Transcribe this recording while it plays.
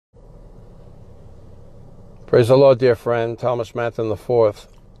Praise the Lord, dear friend. Thomas Manton IV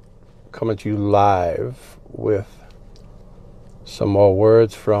coming to you live with some more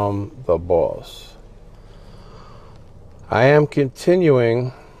words from the boss. I am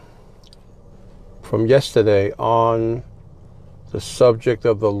continuing from yesterday on the subject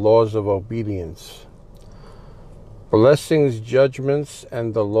of the laws of obedience. Blessings, judgments,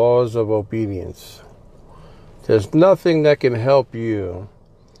 and the laws of obedience. There's nothing that can help you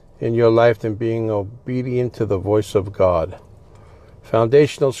in your life than being obedient to the voice of God.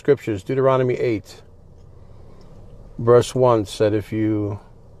 Foundational scriptures, Deuteronomy 8, verse 1 said, if you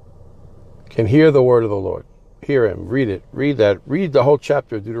can hear the word of the Lord, hear him, read it, read the whole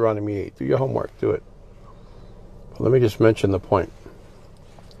chapter of Deuteronomy 8. Do your homework, do it. But let me just mention the point.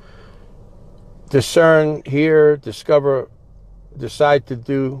 Discern, hear, discover, decide to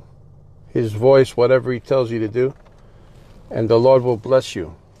do his voice, whatever he tells you to do, and the Lord will bless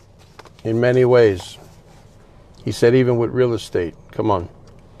you in many ways. He said even with real estate, come on,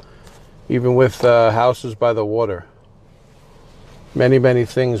 even with houses by the water, many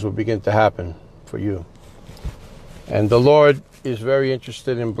things will begin to happen for you. And the Lord is very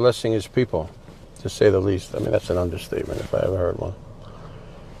interested in blessing his people, to say the least. I mean, that's an understatement if I ever heard one.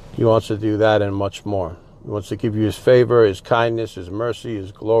 He wants to do that and much more. He wants to give you his favor, his kindness, his mercy,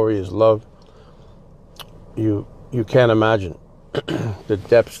 his glory, his love. You can't imagine the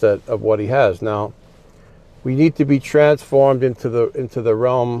depths of what he has. Now, we need to be transformed into the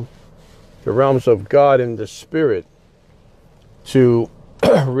realms of God in the spirit to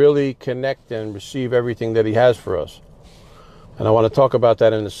really connect and receive everything that he has for us. And I want to talk about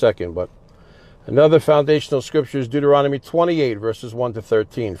that in a second. But another foundational scripture is Deuteronomy 28, verses 1 to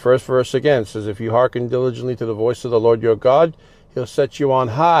 13. First verse again says, if you hearken diligently to the voice of the Lord your God, he'll set you on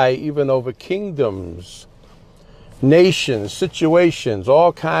high even over kingdoms, nations, situations,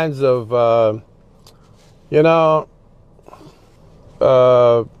 all kinds of,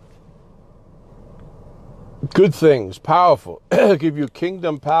 good things, powerful. Give you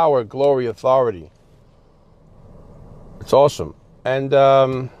kingdom, power, glory, authority. It's awesome. And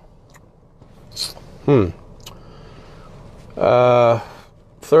 3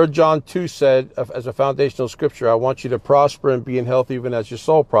 John 2 said, as a foundational scripture, I want you to prosper and be in health even as your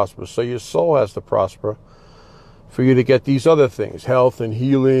soul prospers. So your soul has to prosper for you to get these other things, health and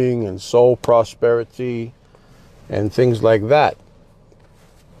healing and soul prosperity and things like that.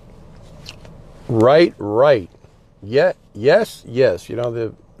 Right. Yeah, yes. You know,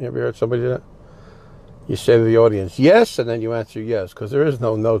 you ever heard somebody do that? You say to the audience, yes, and then you answer yes, because there is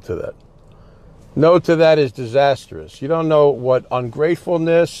no to that. No to that is disastrous. You don't know what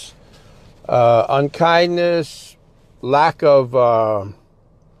ungratefulness, unkindness, lack of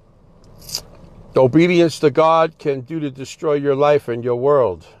obedience to God can do to destroy your life and your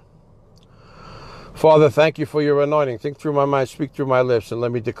world. Father, thank you for your anointing. Think through my mind, speak through my lips, and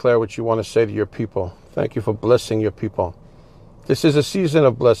let me declare what you want to say to your people. Thank you for blessing your people. This is a season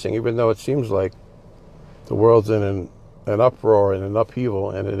of blessing, even though it seems like the world's in an uproar and an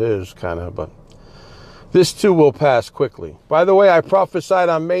upheaval, and it is kind of, but this too will pass quickly. By the way, I prophesied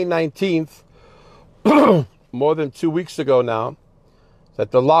on May 19th, more than 2 weeks ago now,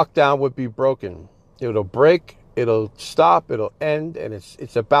 that the lockdown would be broken. It'll break, it'll stop, it'll end, and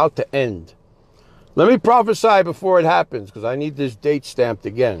it's about to end. Let me prophesy before it happens, because I need this date stamped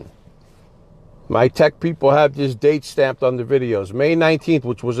again. My tech people have this date stamped on the videos. May 19th,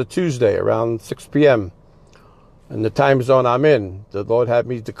 which was a Tuesday, around 6 p.m. in the time zone I'm in. The Lord had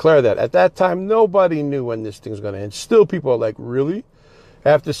me declare that. At that time, nobody knew when this thing's going to end. Still, people are like, really?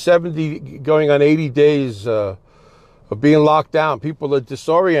 After 70, going on 80 days of being locked down, people are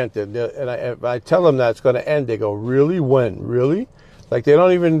disoriented. And I tell them that it's going to end. They go, really? When? Really? Like they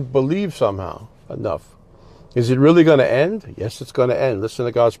don't even believe somehow enough. Is it really going to end? Yes, it's going to end. Listen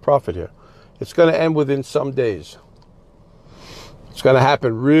to God's prophet here. It's going to end within some days. It's going to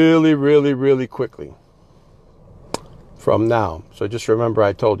happen really quickly from now. So just remember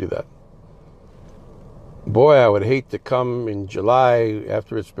I told you that. Boy, I would hate to come in July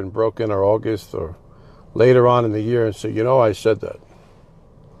after it's been broken, or August, or later on in the year and say, you know, I said that.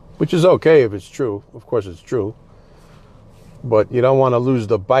 Which is okay if it's true. Of course it's true. But you don't want to lose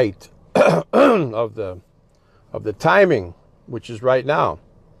the bite of the timing, which is right now.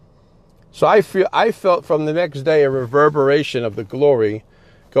 So I felt from the next day a reverberation of the glory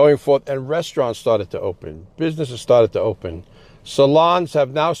going forth, and restaurants started to open. Businesses started to open. Salons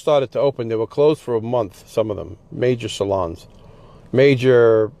have now started to open. They were closed for a month, some of them. Major salons.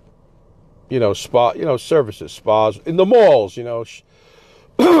 Major, spa, services, spas. In the malls,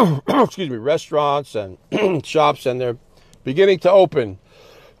 excuse me, restaurants and shops, and they're beginning to open.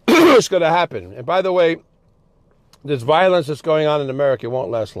 It's going to happen. And by the way, This violence that's going on in America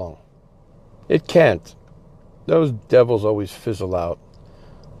won't last long. It can't. Those devils always fizzle out.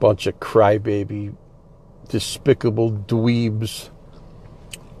 Bunch of crybaby, despicable dweebs.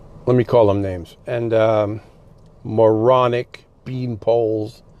 Let me call them names. And moronic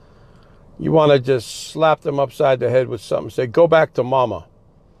beanpoles. You want to just slap them upside the head with something. Say, go back to mama.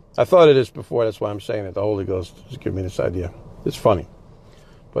 I thought of this before. That's why I'm saying it. The Holy Ghost just gave me this idea. It's funny,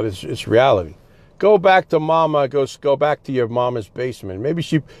 but it's reality. Go back to mama. Go back to your mama's basement. Maybe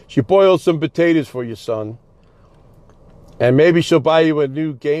she boiled some potatoes for you, son. And maybe she'll buy you a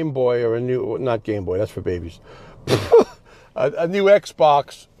new Game Boy or not Game Boy. That's for babies. a new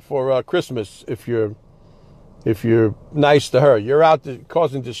Xbox for Christmas if you're nice to her. You're out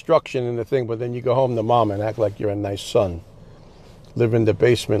causing destruction in the thing, but then you go home to mom and act like you're a nice son. Live in the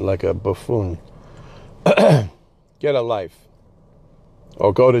basement like a buffoon. Get a life.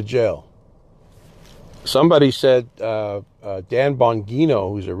 Or go to jail. Somebody said Dan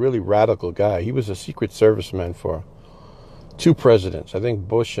Bongino, who's a really radical guy, he was a Secret Serviceman for 2 presidents, I think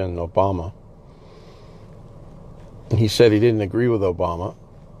Bush and Obama. He said he didn't agree with Obama,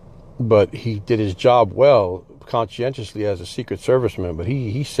 but he did his job well, conscientiously as a Secret Serviceman. But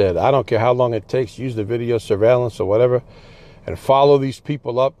he said, I don't care how long it takes, use the video surveillance or whatever, and follow these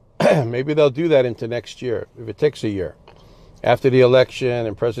people up. Maybe they'll do that into next year, if it takes a year. After the election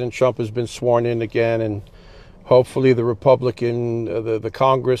and President Trump has been sworn in again, and hopefully the the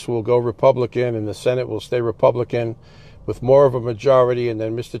Congress will go Republican and the Senate will stay Republican with more of a majority, and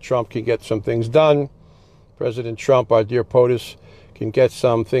then Mr. Trump can get some things done. President Trump, our dear POTUS, can get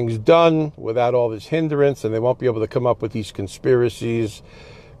some things done without all this hindrance, and they won't be able to come up with these conspiracies,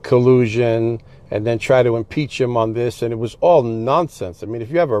 collusion, and then try to impeach him on this. And it was all nonsense. I mean, if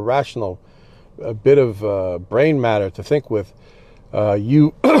you have a bit of brain matter to think with,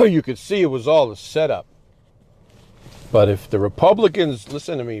 you could see it was all a setup. But if the Republicans,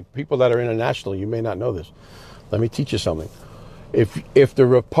 listen to me, people that are international, you may not know this. Let me teach you something. If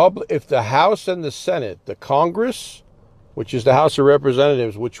the House and the Senate, the Congress, which is the House of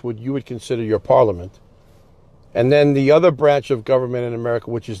Representatives, which you would consider your parliament, and then the other branch of government in America,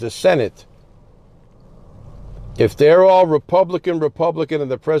 which is the Senate, if they're all Republican,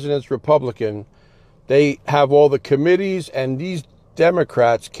 and the president's Republican, they have all the committees, and these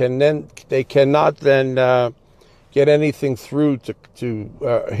Democrats cannot then get anything through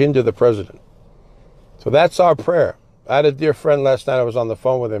to hinder the president. So that's our prayer. I had a dear friend last night. I was on the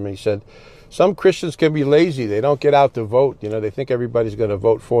phone with him, and he said, some Christians can be lazy. They don't get out to vote. They think everybody's going to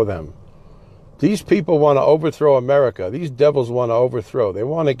vote for them. These people want to overthrow America. These devils want to overthrow. They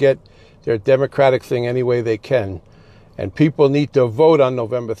want to get their democratic thing any way they can. And people need to vote on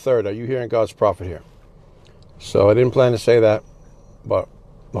November 3rd. Are you hearing God's prophet here? So I didn't plan to say that, but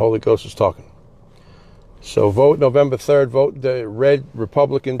the Holy Ghost is talking. So vote November 3rd. Vote the red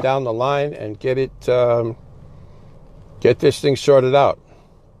Republican down the line and get this thing sorted out.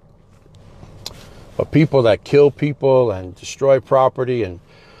 But people that kill people and destroy property and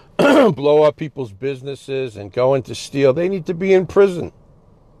blow up people's businesses and go into steal, they need to be in prison.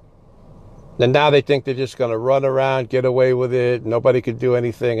 And now they think they're just going to run around, get away with it, nobody can do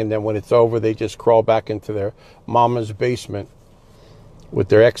anything, and then when it's over, they just crawl back into their mama's basement with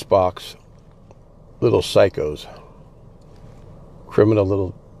their Xbox. Little psychos. Criminal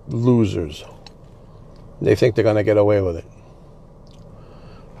little losers. They think they're going to get away with it.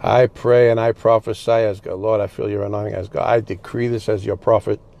 I pray and I prophesy as God. Lord, I feel your anointing as God. I decree this as your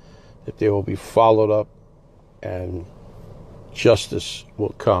prophet, that they will be followed up and justice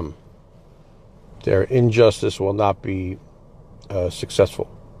will come. Their injustice will not be successful.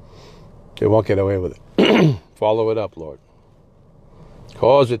 They won't get away with it. Follow it up, Lord.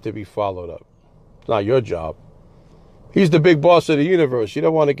 Cause it to be followed up. It's not your job. He's the big boss of the universe. You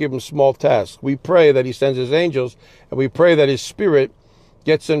don't want to give him small tasks. We pray that he sends his angels, and we pray that his spirit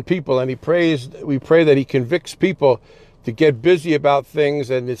gets in people, and we pray that he convicts people to get busy about things,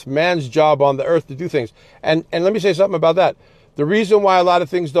 and it's man's job on the earth to do things. And let me say something about that. The reason why a lot of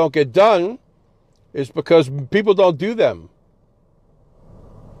things don't get done is because people don't do them.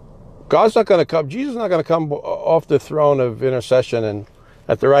 God's not going to come. Jesus is not going to come off the throne of intercession and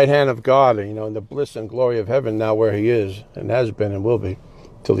at the right hand of God, in the bliss and glory of heaven, now where he is and has been and will be,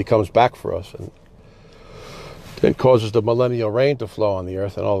 till he comes back for us and then causes the millennial reign to flow on the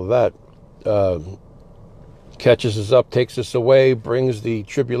earth and all of that. Catches us up, takes us away, brings the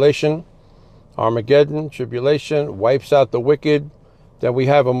tribulation, Armageddon, tribulation, wipes out the wicked. Then we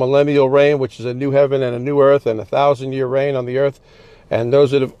have a millennial reign, which is a new heaven and a new earth and 1,000-year reign on the earth. And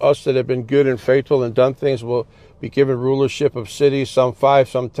those of us that have been good and faithful and done things will be given rulership of cities, some 5,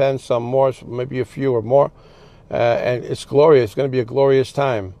 some 10, some more, maybe a few or more. and it's glorious. It's going to be a glorious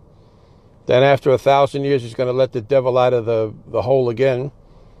time. Then after 1,000 years, he's going to let the devil out of the hole again.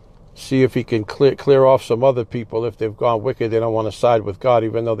 See if he can clear off some other people. If they've gone wicked, they don't want to side with God,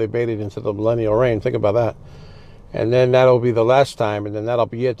 even though they made it into the millennial reign. Think about that. And then that'll be the last time, and then that'll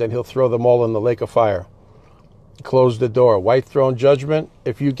be it. Then he'll throw them all in the lake of fire. Close the door. White throne judgment.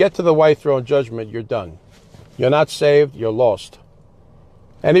 If you get to the white throne judgment, you're done. You're not saved. You're lost.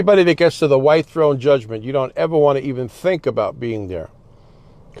 Anybody that gets to the white throne judgment, you don't ever want to even think about being there.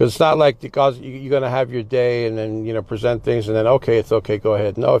 Because it's not like because you're going to have your day and then, you know, present things and then, okay, it's okay, go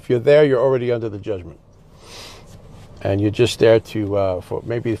ahead. No, if you're there, you're already under the judgment. And you're just there to,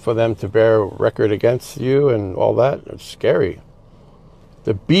 for them to bear record against you and all that. It's scary.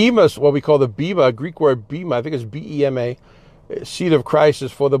 The bema, what we call the bema, Greek word bema, I think it's B-E-M-A, seat of Christ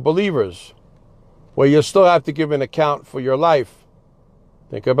is for the believers, where you'll still have to give an account for your life.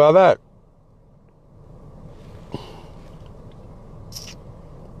 Think about that.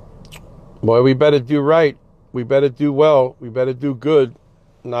 Boy, we better do right. We better do well. We better do good,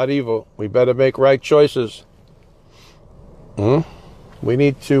 not evil. We better make right choices. We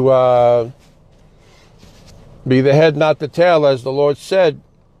need to be the head, not the tail, as the Lord said.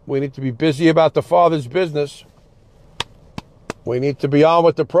 We need to be busy about the Father's business. We need to be on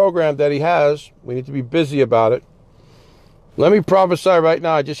with the program that He has. We need to be busy about it. Let me prophesy right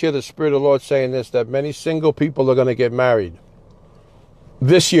now. I just hear the Spirit of the Lord saying this, that many single people are going to get married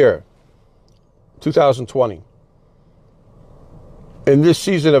this year. 2020. In this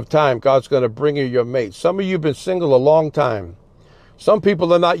season of time, God's going to bring you your mate. Some of you have been single a long time. Some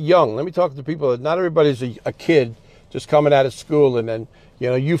people are not young. Let me talk to people. Not everybody's a kid just coming out of school and then, you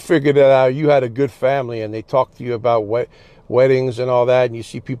know, you figured it out. You had a good family and they talk to you about weddings and all that. And you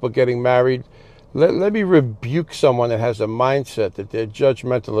see people getting married. Let me rebuke someone that has a mindset that they're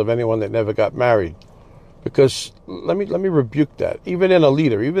judgmental of anyone that never got married. Because let me rebuke that. Even in a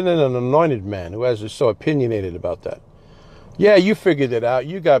leader, even in an anointed man who is so opinionated about that. Yeah, you figured it out.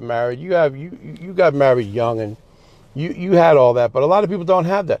 You got married. You got married young, and you had all that. But a lot of people don't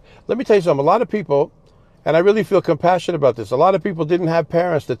have that. Let me tell you something. A lot of people, and I really feel compassionate about this. A lot of people didn't have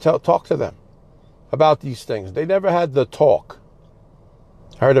parents to talk to them about these things. They never had the talk.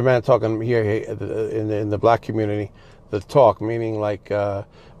 I heard a man talking here in the black community. The talk, meaning like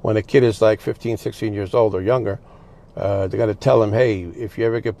when a kid is like 15, 16 years old or younger, they're going to tell him, hey, if you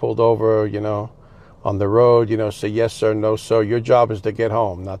ever get pulled over, you know, on the road, you know, say yes sir, no sir. Your job is to get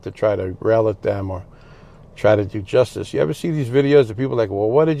home, not to try to rail at them or try to do justice. You ever see these videos of people like, well,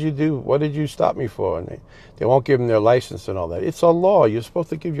 what did you do? What did you stop me for? And they won't give them their license and all that. It's a law. You're supposed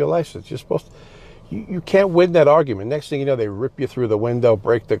to give your license. You're supposed to. You can't win that argument. Next thing you know, they rip you through the window,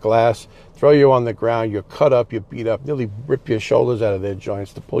 break the glass, throw you on the ground, you're cut up, you're beat up, nearly rip your shoulders out of their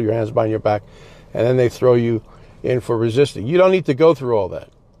joints to pull your hands behind your back, and then they throw you in for resisting. You don't need to go through all that.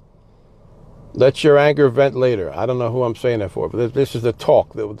 Let your anger vent later. I don't know who I'm saying that for, but this is the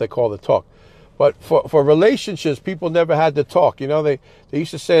talk, what they call the talk. But for relationships, people never had to talk. You know, they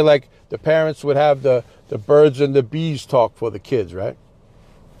used to say, like, the parents would have the birds and the bees talk for the kids, right?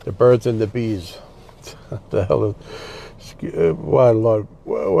 The birds and the bees. What the hell is, my Lord,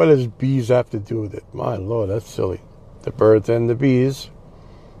 what does bees have to do with it? My Lord, that's silly. The birds and the bees.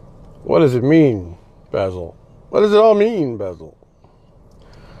 What does it mean, Basil? What does it all mean, Basil?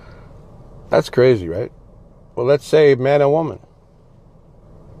 That's crazy, right? Well, let's say man and woman.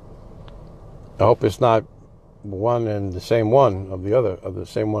 I hope it's not one and the same one of the other, of the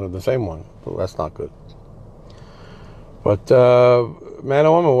same one of the same one. Well, that's not good. But man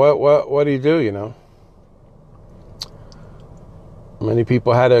and woman, what do, you know? Many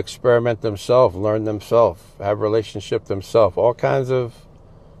people had to experiment themselves, learn themselves, have relationship themselves, all kinds of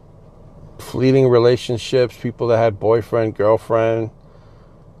fleeting relationships, people that had boyfriend, girlfriend,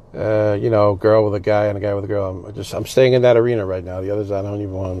 you know, girl with a guy and a guy with a girl. I'm staying in that arena right now. The others, I don't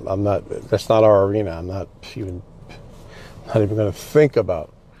even want, that's not our arena. I'm not even going to think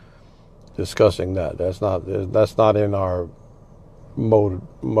about discussing that. That's not in our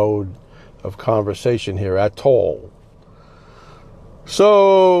mode of conversation here at all.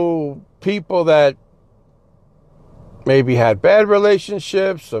 So people that maybe had bad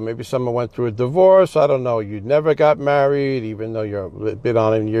relationships, or maybe someone went through a divorce, I don't know, you never got married, even though you're a bit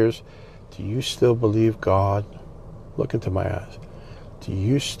on in years, do you still believe God? Look into my eyes. Do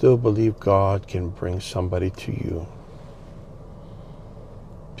you still believe God can bring somebody to you?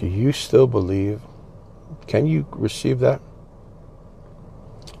 Do you still believe? Can you receive that?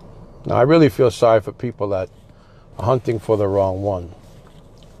 Now, I really feel sorry for people that are hunting for the wrong one,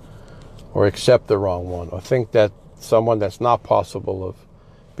 or accept the wrong one, or think that someone that's not possible of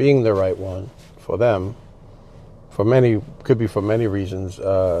being the right one for them for many, could be for many reasons.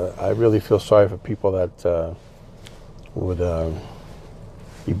 I really feel sorry for people that would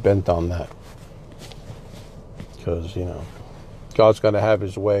be bent on that, because God's going to have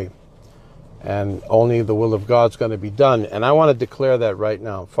his way, and only the will of God's going to be done. And I want to declare that right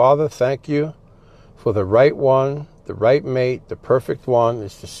now. Father, thank you for the right one, the right mate, the perfect one.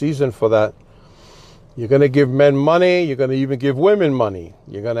 It's the season for that. You're going to give men money. You're going to even give women money.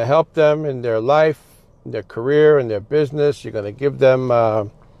 You're going to help them in their life, in their career, in their business. You're going to give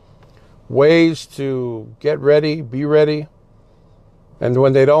them ways to get ready, be ready. And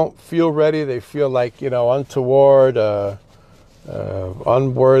when they don't feel ready, they feel like, untoward,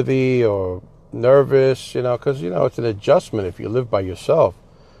 unworthy, or nervous, because, it's an adjustment if you live by yourself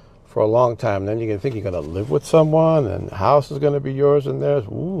for a long time. Then you're going to think you're going to live with someone, and the house is going to be yours and theirs.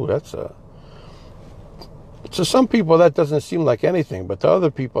 Ooh, to some people, that doesn't seem like anything, but to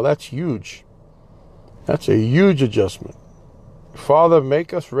other people, that's huge. That's a huge adjustment. Father,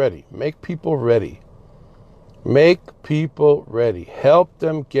 make us ready. Make people ready. Make people ready. Help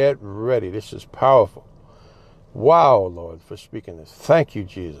them get ready. This is powerful. Wow, Lord, for speaking this. Thank you,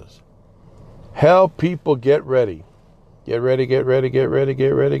 Jesus. Help people get ready. Get ready, get ready, get ready, get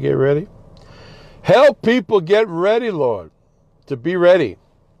ready, get ready. Help people get ready, Lord, to be ready.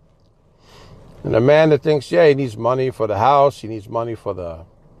 And a man that thinks, he needs money for the house, he needs money for the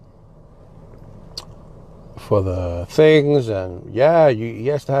things, and he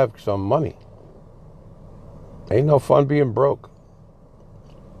has to have some money. Ain't no fun being broke.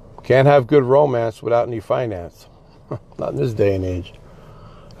 Can't have good romance without any finance. Not in this day and age.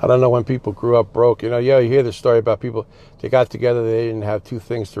 I don't know when people grew up broke. You hear the story about people, they got together, they didn't have two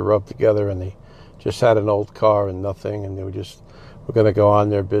things to rub together, and they just had an old car and nothing, and they were going to go on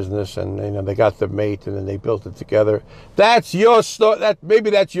their business, and they got the mate, and then they built it together. That's your story.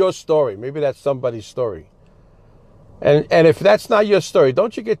 Maybe that's your story. Maybe that's somebody's story. And if that's not your story,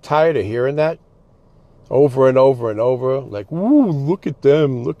 don't you get tired of hearing that over and over and over? Like, ooh, look at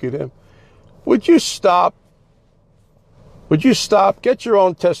them, look at him. Would you stop? Would you stop? Get your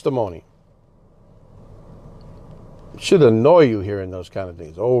own testimony. It should annoy you hearing those kind of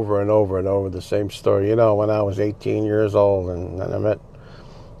things over and over and over, the same story. When I was 18 years old and then I met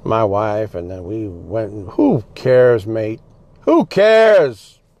my wife, and then we went, who cares, mate? Who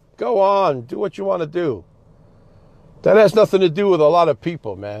cares? Go on, do what you want to do. That has nothing to do with a lot of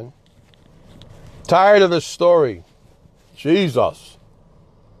people, man. Tired of the story. Jesus.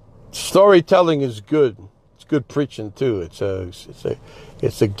 Storytelling is good. It's good preaching too. It's a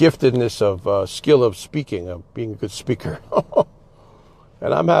giftedness of skill of speaking, of being a good speaker.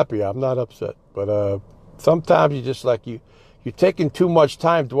 And I'm happy. I'm not upset. But sometimes you just you're taking too much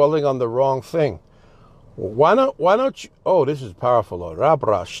time dwelling on the wrong thing. Why don't you? Oh, this is powerful, Lord. I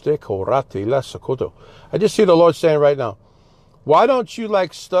just see the Lord saying right now, why don't you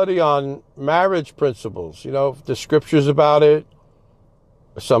study on marriage principles? The scriptures about it,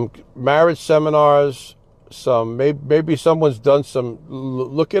 some marriage seminars, maybe someone's done some,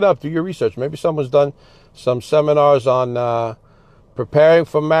 look it up, do your research. Maybe someone's done some seminars on preparing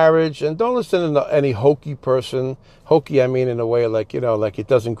for marriage, and don't listen to any hokey person. Hokey, I mean in a way like it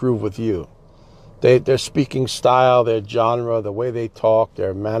doesn't groove with you. Their speaking style, their genre, the way they talk,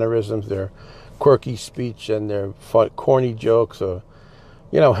 their mannerisms, their quirky speech, and their corny jokes, or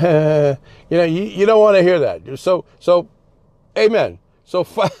you don't want to hear that. So, amen. So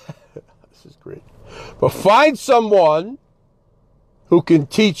this is great. But find someone who can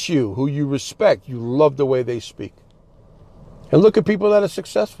teach you, who you respect, you love the way they speak, and look at people that are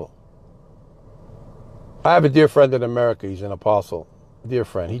successful. I have a dear friend in America. He's an apostle. Dear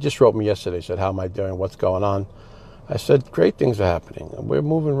friend. He just wrote me yesterday, said, how am I doing? What's going on? I said, great things are happening. We're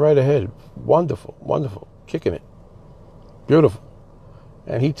moving right ahead. Wonderful, wonderful. Kicking it. Beautiful.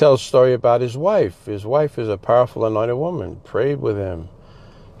 And he tells a story about his wife. His wife is a powerful anointed woman. Prayed with him.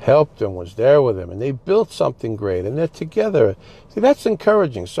 Helped him. Was there with him. And they built something great. And they're together. See, that's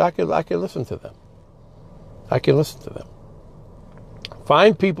encouraging. So I can listen to them. I can listen to them.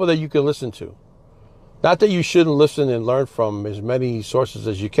 Find people that you can listen to. Not that you shouldn't listen and learn from as many sources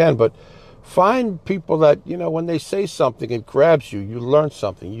as you can, but find people that, when they say something, it grabs you. You learn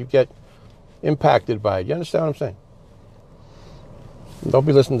something. You get impacted by it. You understand what I'm saying? Don't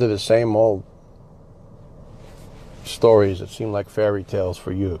be listening to the same old stories that seem like fairy tales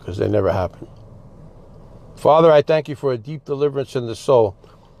for you, because they never happen. Father, I thank you for a deep deliverance in the soul.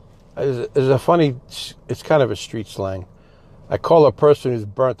 It's kind of a street slang. I call a person who's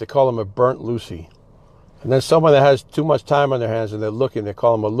burnt, they call them a burnt Lucy. And then someone that has too much time on their hands and they're looking, they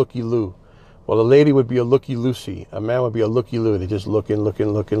call them a looky-loo. Well, a lady would be a looky-loosey. A man would be a looky-loo. They're just looking,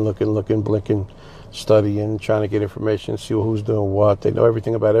 blinking, studying, trying to get information, see who's doing what. They know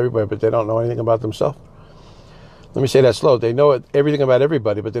everything about everybody, but they don't know anything about themselves. Let me say that slow. They know everything about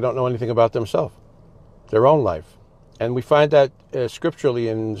everybody, but they don't know anything about themselves, their own life. And we find that scripturally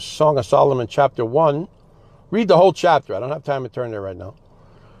in Song of Solomon, chapter 1. Read the whole chapter. I don't have time to turn there right now.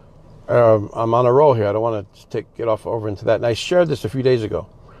 I'm on a roll here. I don't want to get off over into that. And I shared this a few days ago,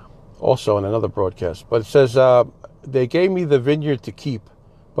 also in another broadcast. But it says, they gave me the vineyard to keep,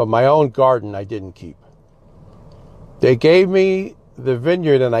 but my own garden I didn't keep. They gave me the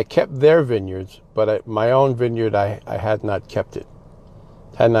vineyard and I kept their vineyards, but my own vineyard I had not kept it.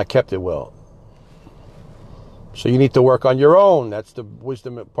 Had not kept it well. So you need to work on your own. That's the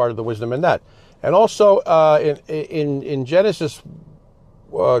wisdom, part of the wisdom in that. And also in Genesis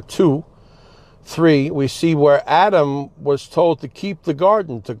 2:3, we see where Adam was told to keep the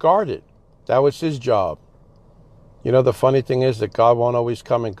garden, to guard it. That was his job. You know, the funny thing is that God won't always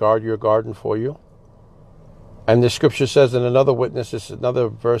come and guard your garden for you. And the scripture says in another witness, another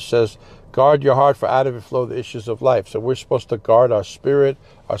verse says, guard your heart, for out of it flow the issues of life. So we're supposed to guard our spirit,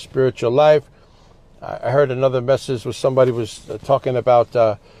 our spiritual life. I heard another message where somebody was talking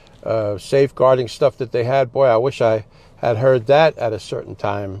about safeguarding stuff that they had. Boy, I wish I had heard that at a certain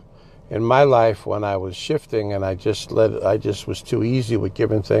time in my life when I was shifting, and I just was too easy with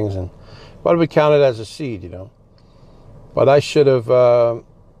giving things, and but we count it as a seed, you know. But I should have.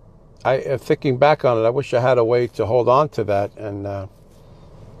 Thinking back on it, I wish I had a way to hold on to that and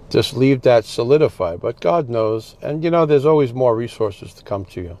just leave that solidified. But God knows, and you know, there's always more resources to come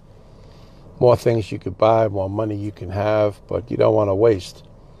to you, more things you could buy, more money you can have, but you don't want to waste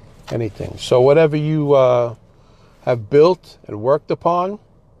anything. So whatever you have built and worked upon,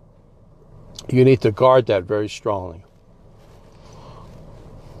 you need to guard that very strongly.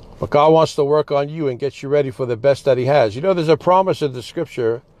 But God wants to work on you and get you ready for the best that he has. You know, there's a promise in the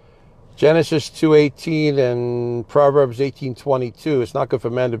scripture, Genesis 2:18 and Proverbs 18:22. It's not good for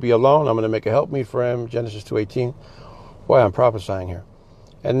man to be alone. I'm going to make a helpmeet for him. Genesis 2:18. Boy, I'm prophesying here.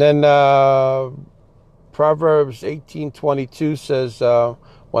 And then Proverbs 18:22 says,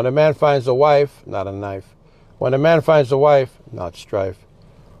 when a man finds a wife, not a knife. When a man finds a wife, not strife.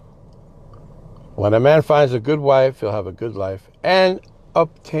 When a man finds a good wife, he'll have a good life and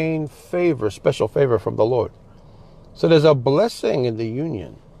obtain favor, special favor from the Lord. So there's a blessing in the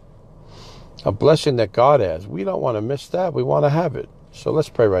union, a blessing that God has. We don't want to miss that. We want to have it. So let's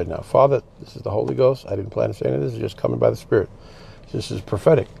pray right now. Father, this is the Holy Ghost. I didn't plan to say anything. This is just coming by the Spirit. This is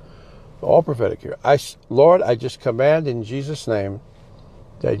prophetic, all prophetic here. Lord, I just command in Jesus' name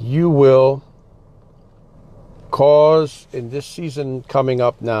that you will cause in this season coming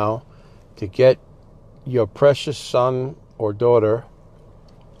up now to get your precious son or daughter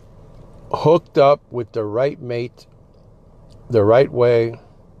hooked up with the right mate, the right way,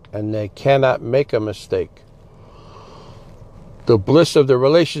 and they cannot make a mistake. The bliss of the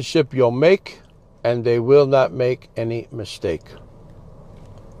relationship you'll make, and they will not make any mistake.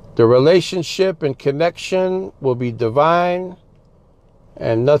 The relationship and connection will be divine,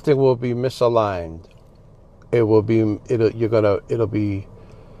 and nothing will be misaligned. It'll be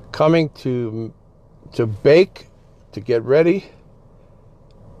coming to bake, to get ready,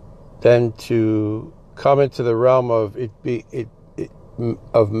 then to come into the realm of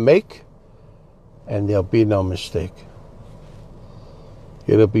of make, and there'll be no mistake.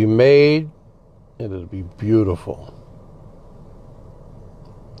 It'll be made, and it'll be beautiful,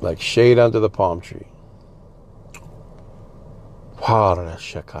 like shade under the palm tree.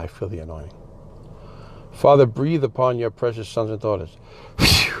 I feel the anointing. Father, breathe upon your precious sons and daughters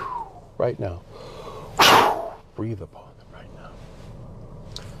right now. Breathe upon them right now.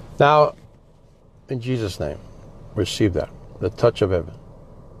 Now, in Jesus' name, receive that. The touch of heaven.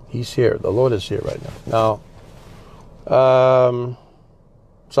 He's here. The Lord is here right now. Now,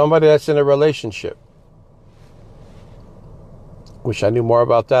 somebody that's in a relationship. Wish I knew more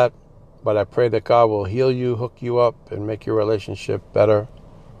about that, but I pray that God will heal you, hook you up, and make your relationship better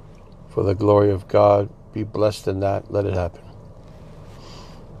for the glory of God. Be blessed in that. Let it happen.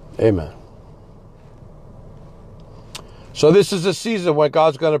 Amen. So this is a season when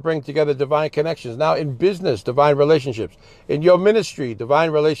God's going to bring together divine connections. Now in business, divine relationships. In your ministry,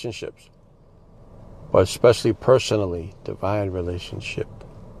 divine relationships. But especially personally, divine relationship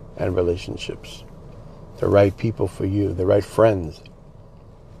and relationships. The right people for you, the right friends,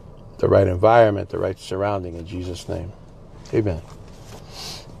 the right environment, the right surrounding, in Jesus' name. Amen.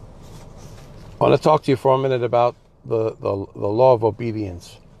 I want to talk to you for a minute about the law of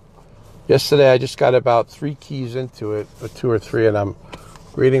obedience. Yesterday, I just got about 3 keys into it, or 2 or 3, and I'm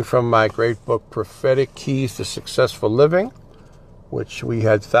Reading from my great book, Prophetic Keys to Successful Living, which we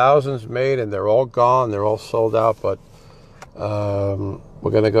had thousands made, and they're all gone. They're all sold out, but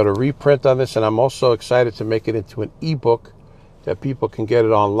we're going to go to reprint on this, and I'm also excited to make it into an ebook that people can get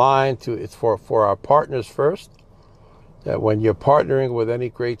it online. It's for our partners first, that when you're partnering with any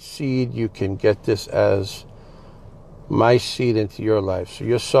great seed, you can get this as my seed into your life. So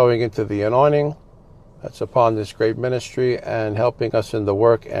you're sowing into the anointing that's upon this great ministry and helping us in the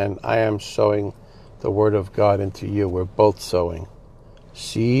work, and I am sowing the word of God into you. We're both sowing.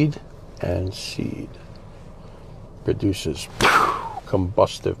 Seed and seed produces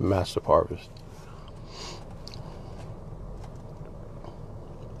combustive, massive harvest.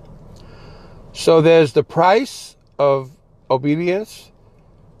 So there's the price of obedience.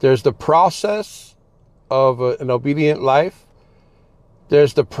 There's the process of an obedient life.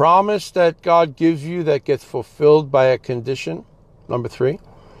 There's the promise that God gives you that gets fulfilled by a condition. Number 3.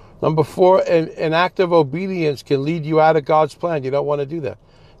 Number 4, an act of obedience can lead you out of God's plan. You don't want to do that.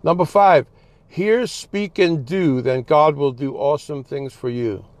 Number 5, hear, speak, and do, then God will do awesome things for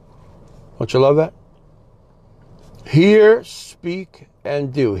you. Don't you love that? Hear, speak,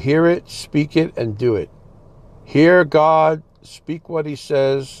 and do. Hear it, speak it, and do it. Hear God, speak what he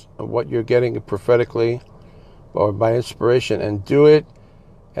says, and what you're getting prophetically or by inspiration, and do it.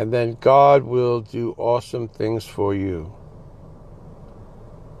 And then God will do awesome things for you.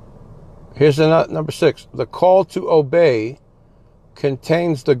 Here's number 6. The call to obey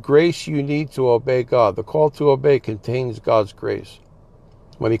contains the grace you need to obey God. The call to obey contains God's grace.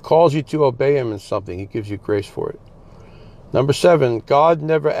 When he calls you to obey him in something, he gives you grace for it. Number 7, God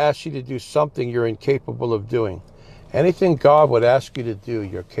never asks you to do something you're incapable of doing. Anything God would ask you to do,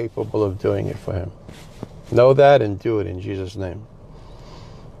 you're capable of doing it for him. Know that and do it in Jesus' name.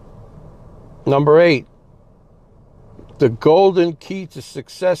 Number 8, the golden key to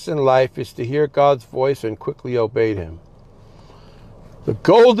success in life is to hear God's voice and quickly obey him. The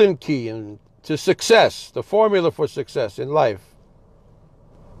golden key to success, the formula for success in life.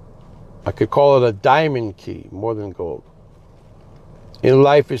 I could call it a diamond key, more than gold. In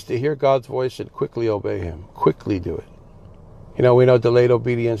life is to hear God's voice and quickly obey him. Quickly do it. You know, we know delayed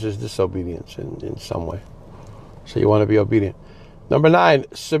obedience is disobedience in some way. So you want to be obedient. Number 9,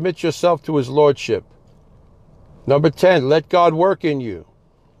 submit yourself to his lordship. Number 10, let God work in you.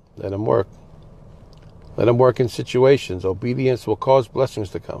 Let him work. Let him work in situations. Obedience will cause blessings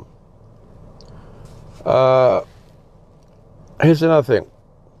to come. Here's another thing.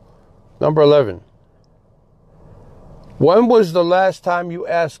 Number 11. When was the last time you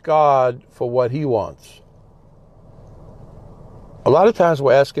asked God for what he wants? A lot of times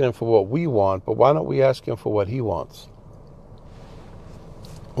we're asking him for what we want, but why don't we ask him for what he wants?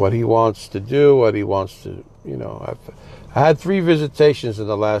 What he wants to do, what he wants to, I had 3 visitations in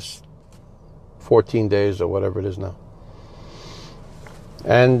the last 14 days or whatever it is now.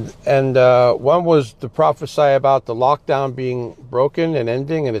 And one was to prophesy about the lockdown being broken and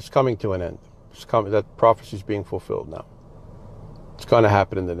ending, and it's coming to an end. That prophecy is being fulfilled now. It's going to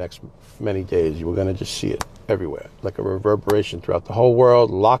happen in the next many days. You're going to just see it everywhere, like a reverberation throughout the whole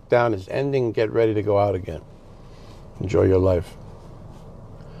world. Lockdown is ending. Get ready to go out again. Enjoy your life.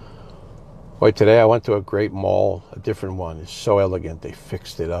 Boy, today I went to a great mall, a different one. It's so elegant. They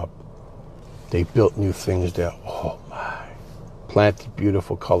fixed it up. They built new things there. Oh my! Planted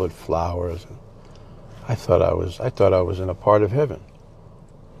beautiful colored flowers. I thought I was in a part of heaven.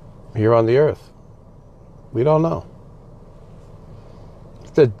 Here on the earth. We don't know.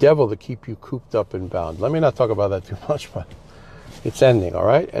 It's the devil to keep you cooped up and bound. Let me not talk about that too much, but it's ending, all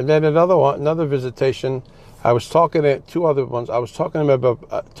right? And then another visitation. I was talking to 2 other ones. I was talking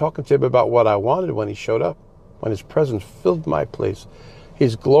to him about what I wanted when he showed up, when his presence filled my place.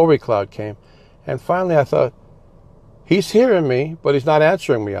 His glory cloud came. And finally I thought, he's hearing me, but he's not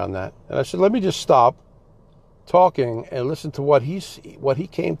answering me on that. And I said, let me just stop talking and listen to what he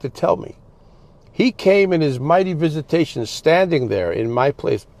came to tell me. He came in his mighty visitation, standing there in my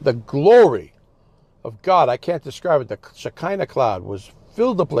place. The glory of God, I can't describe it. The Shekinah cloud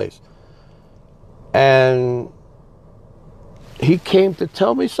filled the place. And he came to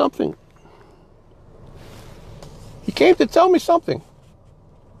tell me something. He came to tell me something.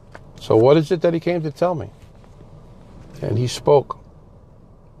 So what is it that he came to tell me? And he spoke.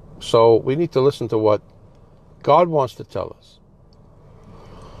 So we need to listen to what God wants to tell us.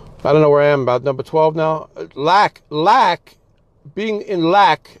 I don't know where I am, about number 12 now. Lack, being in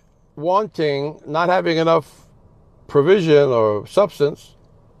lack, wanting, not having enough provision or substance,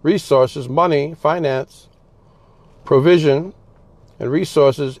 resources, money, finance, provision, and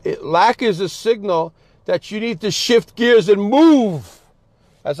resources. Lack is a signal that you need to shift gears and move.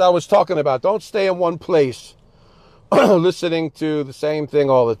 as I was talking about, don't stay in one place listening to the same thing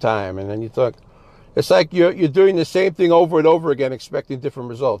all the time. And then you talk, it's like you're doing the same thing over and over again, expecting different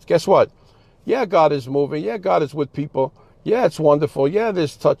results. Guess what? Yeah, God is moving. Yeah, God is with people. Yeah, it's wonderful. Yeah,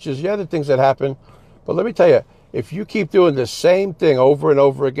 there's touches. Yeah, the things that happen. But let me tell you, if you keep doing the same thing over and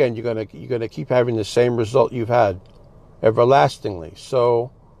over again, you're gonna keep having the same result you've had everlastingly.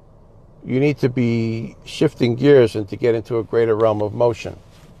 So you need to be shifting gears and to get into a greater realm of motion.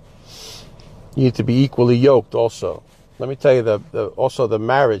 You need to be equally yoked also. Let me tell you, also the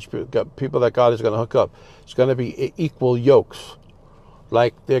marriage, people that God is going to hook up, it's going to be equal yokes.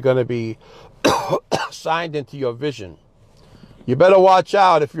 Like they're going to be signed into your vision. You better watch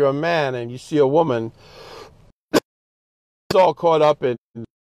out if you're a man and you see a woman all caught up in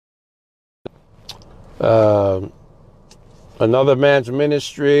another man's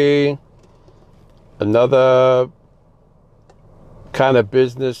ministry, another kind of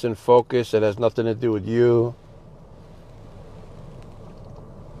business and focus that has nothing to do with you.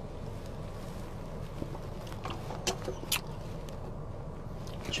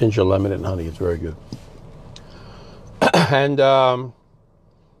 Ginger, lemon, and honey. It's very good. And so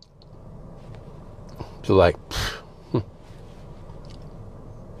like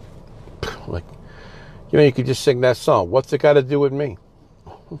you could just sing that song. What's it got to do with me?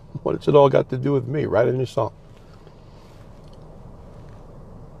 What's it all got to do with me? Write a new song.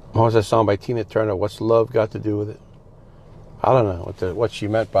 What was that song by Tina Turner? What's love got to do with it? I don't know what she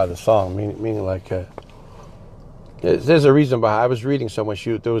meant by the song. Meaning like, there's a reason behind. I was reading somewhere.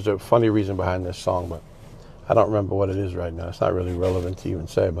 There was a funny reason behind this song, but I don't remember what it is right now. It's not really relevant to even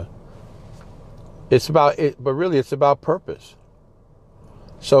say, but it's about it. But really, it's about purpose.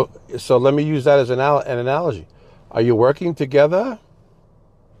 So let me use that as an analogy. Are you working together?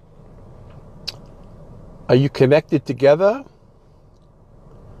 Are you connected together?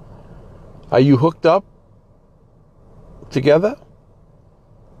 Are you hooked up together?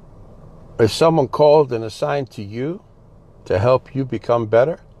 Is someone called and assigned to you to help you become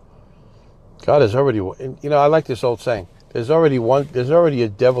better? God is already, I like this old saying. There's already a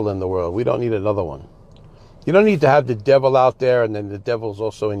devil in the world. We don't need another one. You don't need to have the devil out there and then the devil's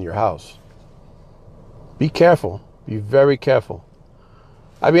also in your house. Be careful. Be very careful.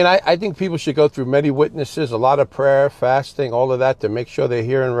 I mean, I think people should go through many witnesses, a lot of prayer, fasting, all of that to make sure they're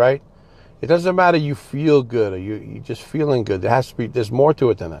hearing right. It doesn't matter you feel good or you're just feeling good. There's more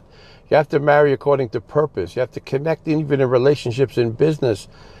to it than that. You have to marry according to purpose. You have to connect even in relationships in business.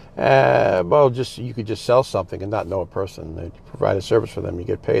 You could just sell something and not know a person. You provide a service for them, you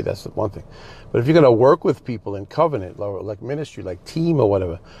get paid. That's the one thing. But if you're going to work with people in covenant, like ministry, like team or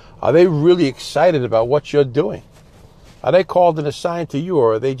whatever, are they really excited about what you're doing? Are they called and assigned to you,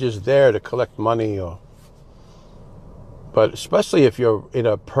 or are they just there to collect money? But especially if you're in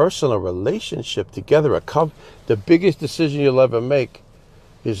a personal relationship together, the biggest decision you'll ever make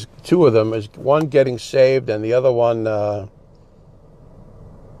is two of them. Is one getting saved and the other one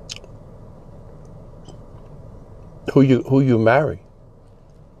who you marry,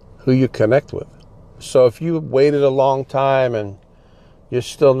 who you connect with. So if you waited a long time and you're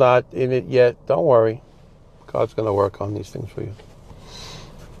still not in it yet, don't worry. God's going to work on these things for you.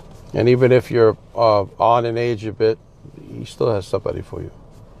 And even if you're on in age a bit, He still has somebody for you.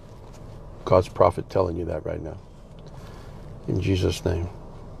 God's prophet telling you that right now. In Jesus' name.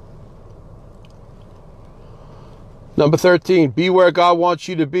 Number 13, be where God wants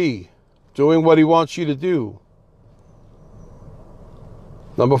you to be, doing what He wants you to do.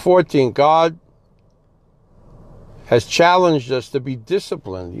 Number 14, God has challenged us to be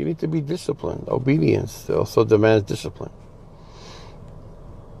disciplined. You need to be disciplined. Obedience also demands discipline.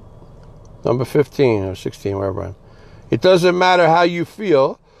 Number 15 or 16, wherever I am. It doesn't matter how you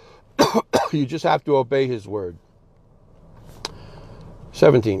feel. You just have to obey His word.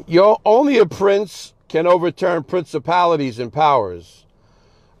 17. Only a prince can overturn principalities and powers.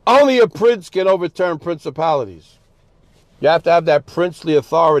 Only a prince can overturn principalities. You have to have that princely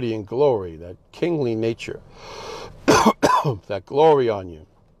authority and glory, that kingly nature, that glory on you.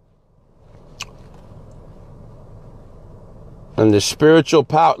 And the spiritual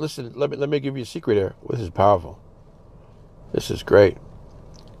power. Listen, let me give you a secret here. This is powerful. This is great.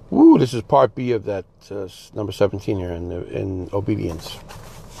 Woo, this is part B of that number 17 here in obedience.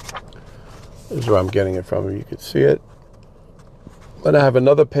 This is where I'm getting it from. You can see it. Then I have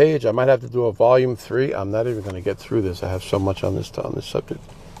another page. I might have to do a volume 3. I'm not even going to get through this. I have so much on this subject.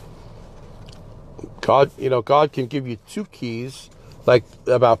 God can give you 2 keys. Like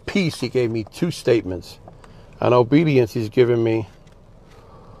about peace, He gave me 2 statements. On obedience, He's given me,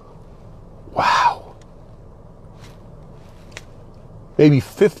 wow. maybe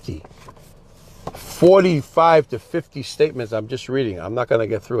 50, 45 to 50 statements I'm just reading. I'm not going to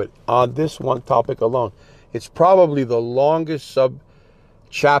get through it on this one topic alone. It's probably the longest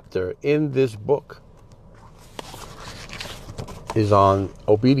sub-chapter in this book is on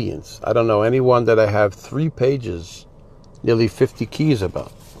obedience. I don't know anyone that I have 3 pages, nearly 50 keys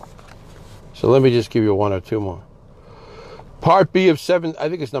about. So let me just give you 1 or 2 more. Part B of 7, I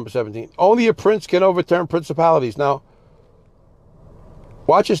think it's number 17. Only a prince can overturn principalities. Now,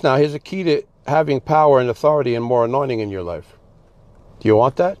 watch this now. Here's a key to having power and authority and more anointing in your life. Do you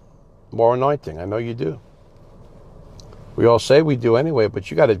want that? More anointing. I know you do. We all say we do anyway, but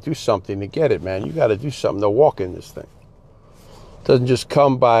you got to do something to get it, man. You got to do something to walk in this thing. It doesn't just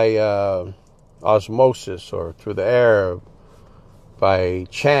come by osmosis or through the air, by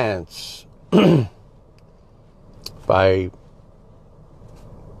chance, by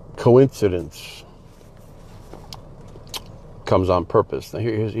coincidence. Comes on purpose. Now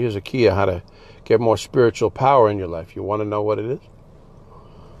here's a key on how to get more spiritual power in your life. You want to know what it is?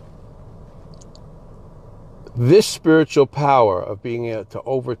 This spiritual power of being able to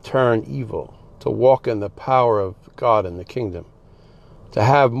overturn evil, to walk in the power of God in the kingdom, to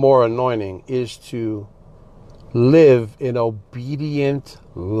have more anointing, is to live an obedient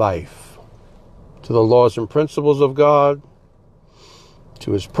life to the laws and principles of God,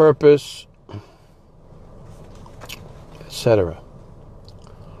 to his purpose, etc.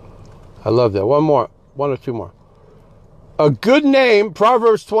 I love that. 1 or 2 more. A good name,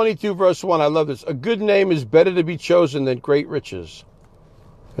 Proverbs 22 verse 1. I love this. A good name is better to be chosen than great riches,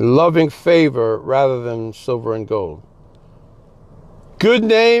 and loving favor rather than silver and gold. Good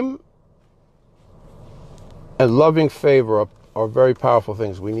name and loving favor are very powerful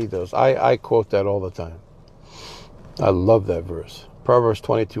things. We need those. I quote that all the time. I love that verse. Proverbs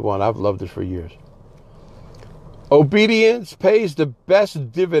 22:1. I've loved it for years. Obedience pays the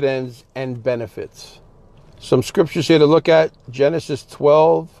best dividends and benefits. Some scriptures here to look at. Genesis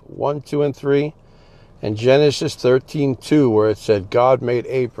 12:1, 2, and 3. And Genesis 13:2, where it said, God made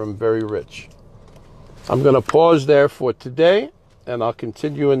Abram very rich. I'm going to pause there for today, and I'll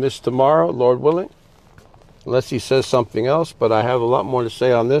continue in this tomorrow, Lord willing, unless he says something else, but I have a lot more to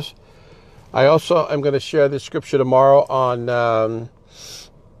say on this. I also am going to share this scripture tomorrow on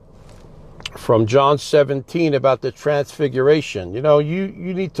from John 17 about the transfiguration. You know, you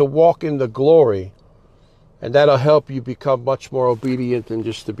need to walk in the glory, and that'll help you become much more obedient and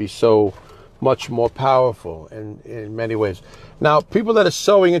just to be so much more powerful in many ways. Now, people that are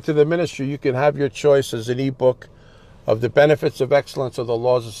sowing into the ministry, you can have your choice as an ebook of the benefits of excellence or the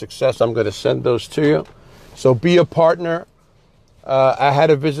laws of success. I'm going to send those to you. So be a partner. I had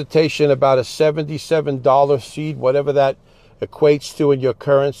a visitation about a $77 seed, whatever that equates to in your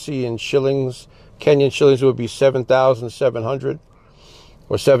currency in shillings. Kenyan shillings would be 7,700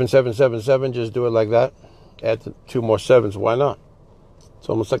 or 7777. Just do it like that. Add 2 more sevens. Why not? It's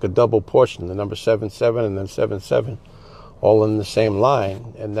almost like a double portion. The number 77 and then 77, all in the same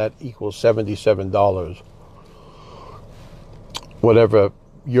line, and that equals $77. Whatever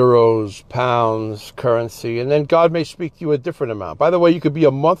euros, pounds, currency, and then God may speak to you a different amount. By the way, you could be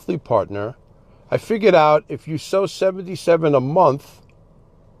a monthly partner. I figured out if you sow $77 a month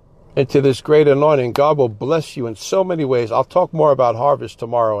into this great anointing, God will bless you in so many ways. I'll talk more about harvest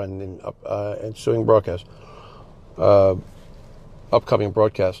tomorrow and in ensuing broadcast, upcoming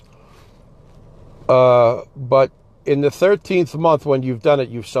broadcast. But in the 13th month, when you've done it,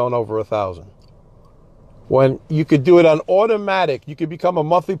 you've sown over 1,000. When you could do it on automatic, you could become a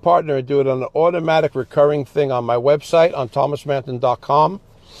monthly partner and do it on an automatic recurring thing on my website on thomasmanton.com.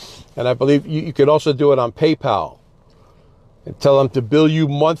 And I believe you could also do it on PayPal and tell them to bill you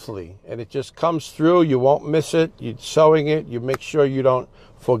monthly. And it just comes through. You won't miss it. You're sowing it. You make sure you don't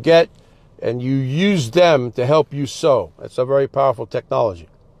forget. And you use them to help you sow. That's a very powerful technology,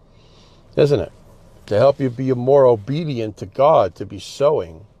 isn't it? To help you be more obedient to God, to be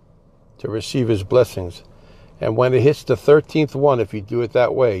sowing, to receive his blessings. And when it hits the 13th one, if you do it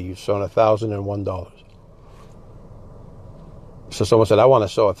that way, you've sown $1,001. So someone said, I want to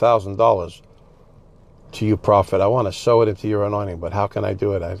sow $1,000 to you, prophet. I want to sow it into your anointing, but how can I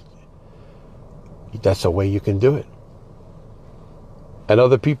do it? That's a way you can do it. And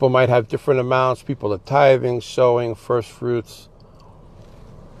other people might have different amounts. People are tithing, sowing, first fruits,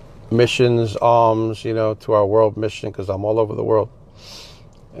 missions, alms, to our world mission, because I'm all over the world.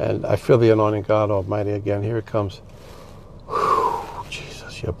 And I feel the anointing, God Almighty, again. Here it comes. Whew,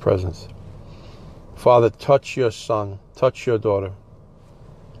 Jesus, your presence. Father, touch your son, touch your daughter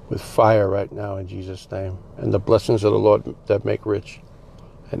with fire right now in Jesus' name. And the blessings of the Lord that make rich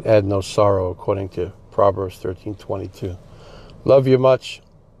and add no sorrow, according to Proverbs 13:22. Love you much.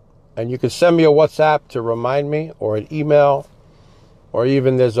 And you can send me a WhatsApp to remind me, or an email, or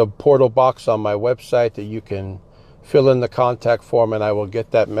even there's a portal box on my website that you can fill in the contact form and I will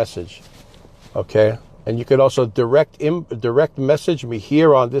get that message. Okay? And you can also direct message me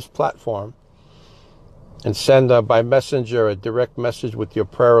here on this platform and send by messenger a direct message with your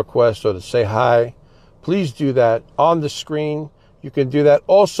prayer request or to say hi. Please do that on the screen. You can do that.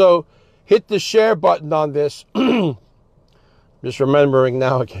 Also, hit the share button on this. Just remembering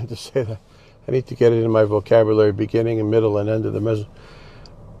now again to say that. I need to get it in my vocabulary, beginning and middle and end of the message.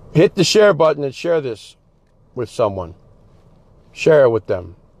 Hit the share button and share this with someone. Share it with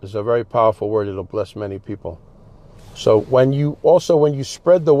them. It's a very powerful word. It'll bless many people. So when you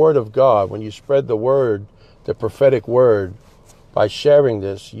spread the word of God, when you spread the word, the prophetic word, by sharing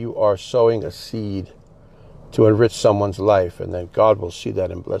this, you are sowing a seed to enrich someone's life, and then God will see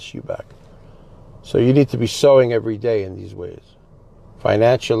that and bless you back. So you need to be sowing every day in these ways.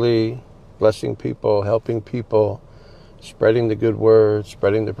 Financially, blessing people, helping people, spreading the good word,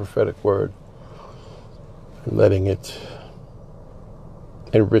 spreading the prophetic word, and letting it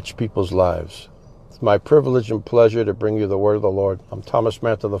enrich people's lives. It's my privilege and pleasure to bring you the word of the Lord. I'm Thomas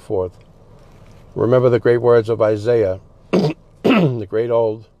Manton IV. Remember the great words of Isaiah,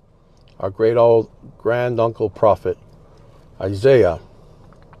 our great old grand uncle prophet, Isaiah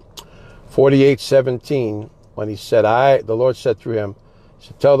 48:17, when he said, the Lord said through him, he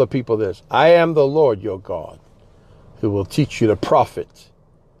said, tell the people this, I am the Lord your God, who will teach you to profit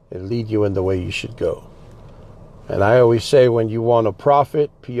and lead you in the way you should go. And I always say, when you want a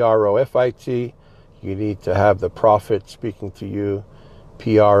prophet, P-R-O-F-I-T, you need to have the prophet speaking to you,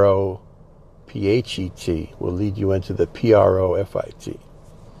 P-R-O-P-H-E-T, will lead you into the P-R-O-F-I-T.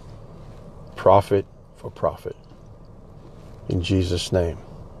 Prophet for profit. In Jesus' name.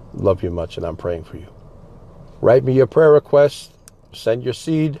 Love you much, and I'm praying for you. Write me your prayer requests. Send your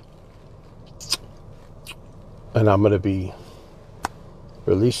seed. And I'm going to be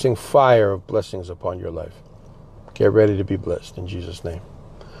releasing fire of blessings upon your life. Get ready to be blessed in Jesus' name.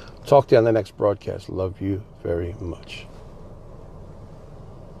 Talk to you on the next broadcast. Love you very much.